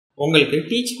உங்களுக்கு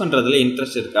டீச் பண்ணுறதுல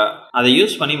இன்ட்ரெஸ்ட் இருக்கா? அதை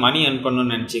யூஸ் பண்ணி மணி earn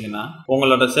பண்ணணும்னு நினச்சிங்கன்னா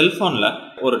உங்களோட செல்ஃபோனில்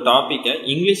ஒரு டாப்பிக்கை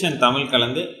இங்கிலீஷ் அண்ட் தமிழ்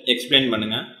கலந்து எக்ஸ்பிளைன்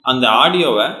பண்ணுங்கள். அந்த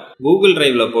ஆடியோவை கூகுள்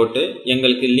டிரைவில் போட்டு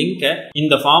எங்களுக்கு லிங்கை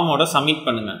இந்த ஃபார்மோட சப்மிட்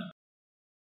பண்ணுங்கள்.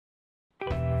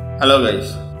 ஹலோ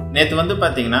கைஸ், நேற்று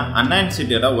பார்த்தீங்கன்னா அண்ணா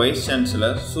யூனிவர்சிட்டியோட வைஸ்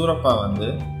சான்சலர் சூரப்பா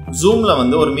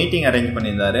ஜூமில் ஒரு மீட்டிங் அரேஞ்ச்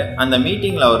பண்ணியிருந்தாரு. அந்த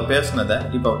மீட்டிங்கில் அவர் பேசுனதை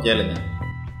இப்போ கேளுங்க.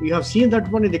 You have seen that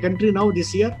one in the country now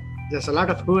this year. There's a lot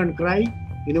of hue and cry.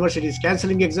 Universities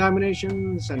cancelling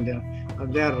examinations and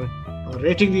they are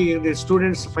rating the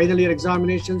students' final year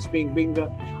examinations being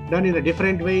done in a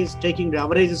different ways, taking the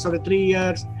averages of the 3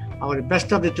 years, our best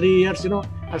of the 3 years.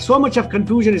 And so much of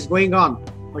confusion is going on.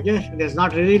 Okay, it has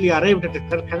not really arrived at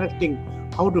connecting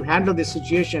how to handle this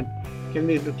situation. Can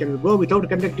we go without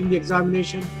conducting the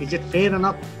examination? Is it fair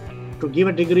enough to give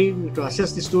a degree, to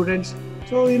assess the students?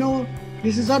 So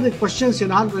these are the questions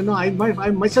I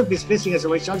myself is facing as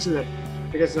a vice chancellor,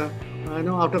 because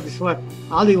out of this work,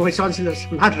 all the vice chancellors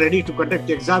are not ready to conduct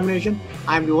the examination.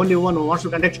 I am the only one who wants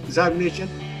to conduct the examination,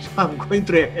 so I am going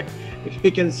through it.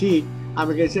 You can see,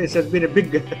 it has been a big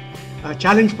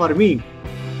challenge for me.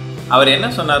 அவர் என்ன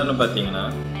சொன்னாருன்னு பார்த்தீங்கன்னா,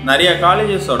 நிறைய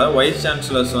காலேஜஸோட wise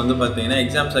chancellors பார்த்தீங்கன்னா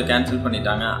எக்ஸாம்ஸை cancel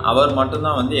பண்ணிட்டாங்க. அவர்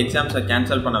மட்டும்தான் எக்ஸாம்ஸை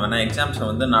cancel பண்ண வேணாம்,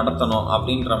 எக்ஸாம்ஸை நடத்தணும்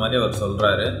அப்படின்ற மாதிரி அவர்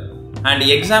சொல்கிறாரு. அண்ட்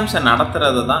எக்ஸாம்ஸை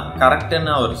நடத்துறது தான்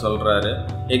கரெக்டுன்னு அவர் சொல்கிறாரு.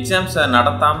 எக்ஸாம்ஸை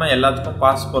நடத்தாமல் எல்லாத்துக்கும்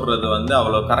பாஸ் போடுறது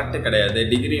அவ்வளோ கரெக்டு கிடையாது,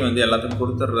 டிகிரி எல்லாத்துக்கும்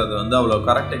கொடுத்துட்றது அவ்வளோ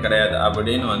கரெக்டு கிடையாது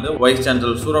அப்படின்னு வைஸ்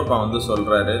சான்சலர் சூரப்பா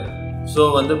சொல்கிறாரு. ஸோ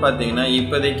பார்த்தீங்கன்னா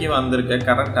இப்போதைக்கு வந்திருக்க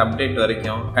கரெக்ட் அப்டேட்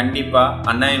வரைக்கும் கண்டிப்பாக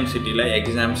அண்ணா யூனிவர்சிட்டியில்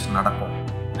எக்ஸாம்ஸ் நடக்கும்.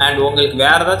 அண்ட் உங்களுக்கு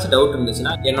வேறு ஏதாச்சும் டவுட்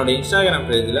இருந்துச்சுன்னா என்னோடய இன்ஸ்டாகிராம்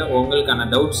பேஜில் உங்களுக்கான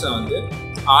டவுட்ஸை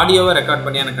ஆடியோவை ரெக்கார்ட்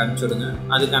பண்ணி எனக்கு அனுப்பிச்சுடுங்க.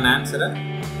 அதுக்கான ஆன்சரை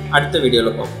அடுத்த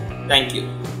வீடியோவில் பார்ப்போம். தேங்க்யூ.